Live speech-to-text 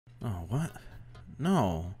Oh, what?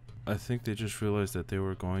 No. I think they just realized that they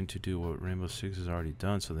were going to do what Rainbow Six has already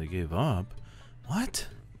done, so they gave up. What?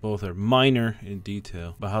 Both are minor in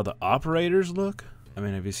detail. But how the operators look? I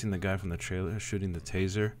mean, have you seen the guy from the trailer shooting the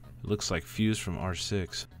taser? It looks like Fuse from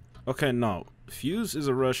R6. Okay, no. Fuse is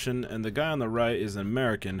a Russian, and the guy on the right is an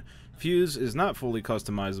American. Fuse is not fully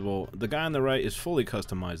customizable. The guy on the right is fully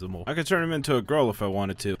customizable. I could turn him into a girl if I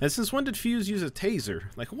wanted to. And since when did Fuse use a taser?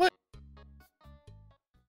 Like, what?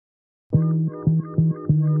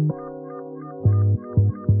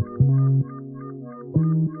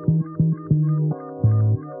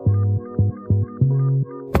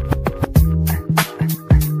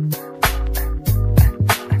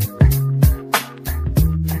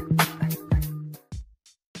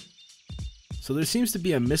 So there seems to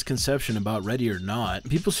be a misconception about Ready or Not.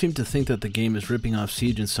 People seem to think that the game is ripping off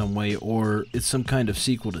Siege in some way, or it's some kind of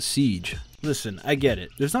sequel to Siege. Listen, I get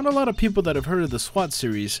it. There's not a lot of people that have heard of the SWAT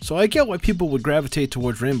series, so I get why people would gravitate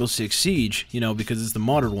towards Rainbow Six Siege, you know, because it's the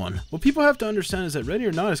modern one. What people have to understand is that Ready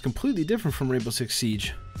or Not is completely different from Rainbow Six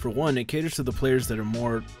Siege. For one, it caters to the players that are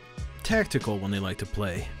more tactical when they like to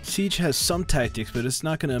play. Siege has some tactics, but it's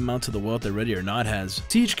not going to amount to the wealth that Ready or Not has.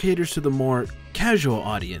 Siege caters to the more casual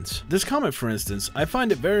audience. This comment, for instance, I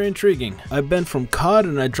find it very intriguing. I've been from COD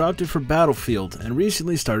and I dropped it for Battlefield, and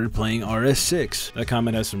recently started playing RS6. That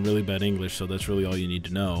comment has some really bad English, so that's really all you need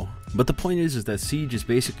to know. But the point is that Siege is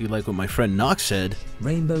basically like what my friend Nox said.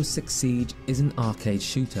 Rainbow Six Siege is an arcade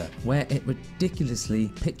shooter where it ridiculously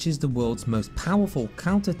pitches the world's most powerful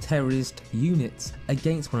counter-terrorist units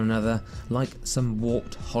against one another like some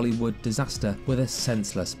warped Hollywood disaster with a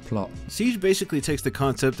senseless plot. Siege basically takes the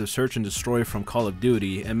concept of search and destroy from Call of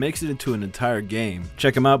Duty and makes it into an entire game.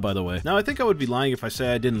 Check them out, by the way. Now, I think I would be lying if I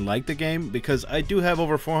say I didn't like the game, because I do have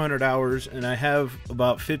over 400 hours and I have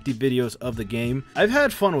about 50 videos of the game. I've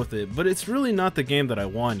had fun with it, but it's really not the game that I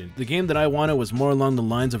wanted. The game that I wanted was more along the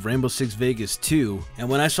lines of Rainbow Six Vegas 2, and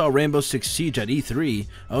when I saw Rainbow Six Siege at E3,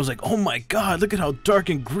 I was like, oh my god, look at how dark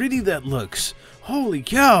and gritty that looks. Holy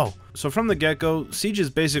cow! So from the get-go, Siege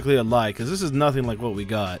is basically a lie, because this is nothing like what we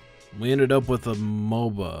got. We ended up with a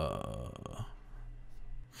MOBA.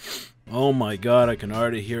 Oh my god, I can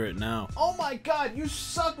already hear it now. Oh my god, you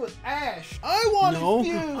suck with Ash. I want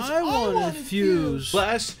to fuse. I want to fuse.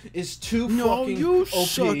 Blast is too fucking you OP.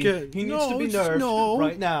 suck at. He needs to be nerfed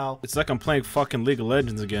right now. It's like I'm playing fucking League of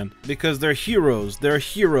Legends again. Because they're heroes. They're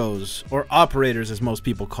heroes. Or operators, as most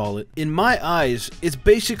people call it. In my eyes, it's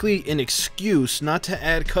basically an excuse not to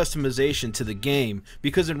add customization to the game.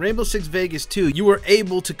 Because in Rainbow Six Vegas 2, you were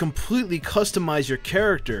able to completely customize your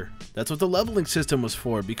character. That's what the leveling system was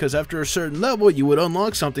for, because after a certain level, you would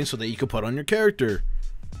unlock something so that you could put on your character.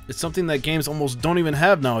 It's something that games almost don't even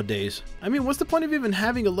have nowadays. I mean, what's the point of even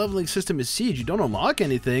having a leveling system in Siege? You don't unlock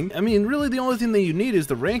anything. I mean, really the only thing that you need is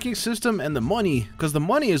the ranking system and the money, because the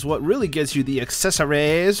money is what really gets you the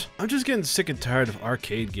accessories. I'm just getting sick and tired of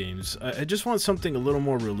arcade games. I just want something a little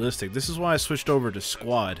more realistic. This is why I switched over to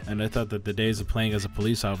Squad, and I thought that the days of playing as a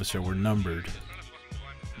police officer were numbered.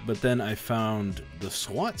 But then I found the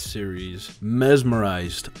SWAT series.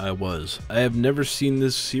 Mesmerized I was. I have never seen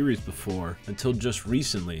this series before until just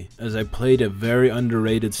recently, as I played a very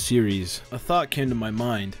underrated series. A thought came to my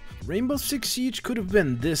mind. Rainbow Six Siege could have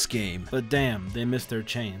been this game, but damn, they missed their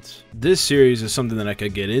chance. This series is something that I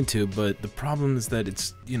could get into, but the problem is that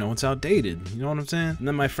it's, you know, it's outdated. You know what I'm saying? And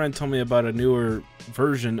then my friend told me about a newer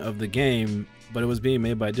version of the game, but it was being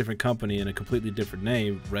made by a different company and a completely different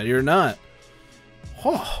name. Ready or Not.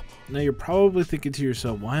 Oh, now you're probably thinking to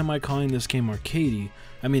yourself, why am I calling this game arcadey?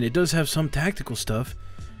 I mean, it does have some tactical stuff,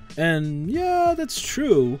 and yeah, that's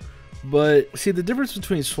true, but see, the difference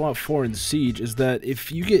between SWAT 4 and Siege is that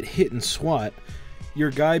if you get hit in SWAT, your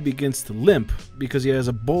guy begins to limp because he has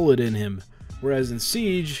a bullet in him. Whereas in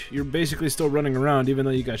Siege, you're basically still running around even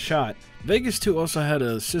though you got shot. Vegas 2 also had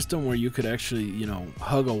a system where you could actually, you know,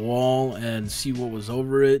 hug a wall and see what was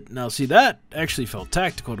over it. Now see, that actually felt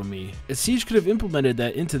tactical to me. And Siege could have implemented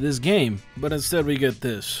that into this game, but instead we get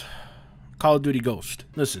this. Call of Duty Ghost.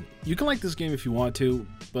 Listen, you can like this game if you want to,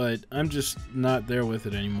 but I'm just not there with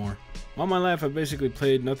it anymore. All my life I've basically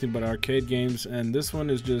played nothing but arcade games, and this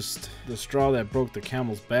one is just the straw that broke the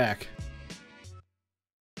camel's back.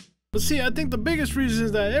 But see, I think the biggest reason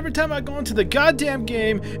is that every time I go into the goddamn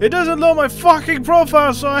game, it doesn't load my fucking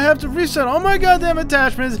profile, so I have to reset all my goddamn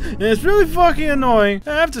attachments, and it's really fucking annoying.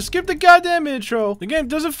 I have to skip the goddamn intro. The game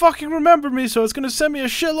doesn't fucking remember me, so it's gonna send me a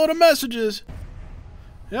shitload of messages.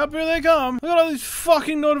 Yep, here they come. Look at all these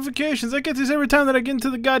fucking notifications. I get these every time that I get into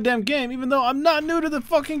the goddamn game, even though I'm not new to the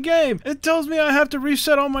fucking game. It tells me I have to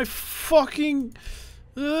reset all my fucking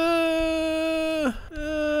I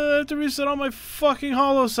have to reset all my fucking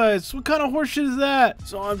hollow sites. What kind of horseshit is that?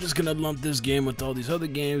 So I'm just gonna lump this game with all these other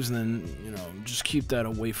games and then, you know, just keep that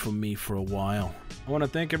away from me for a while. I want to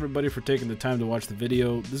thank everybody for taking the time to watch the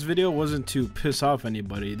video. This video wasn't to piss off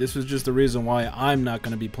anybody. This was just the reason why I'm not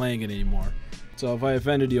gonna be playing it anymore. So if I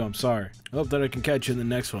offended you, I'm sorry. I hope that I can catch you in the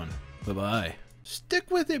next one. Bye-bye.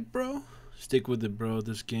 Stick with it, bro. Stick with it, bro.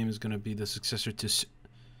 This game is gonna be the successor to...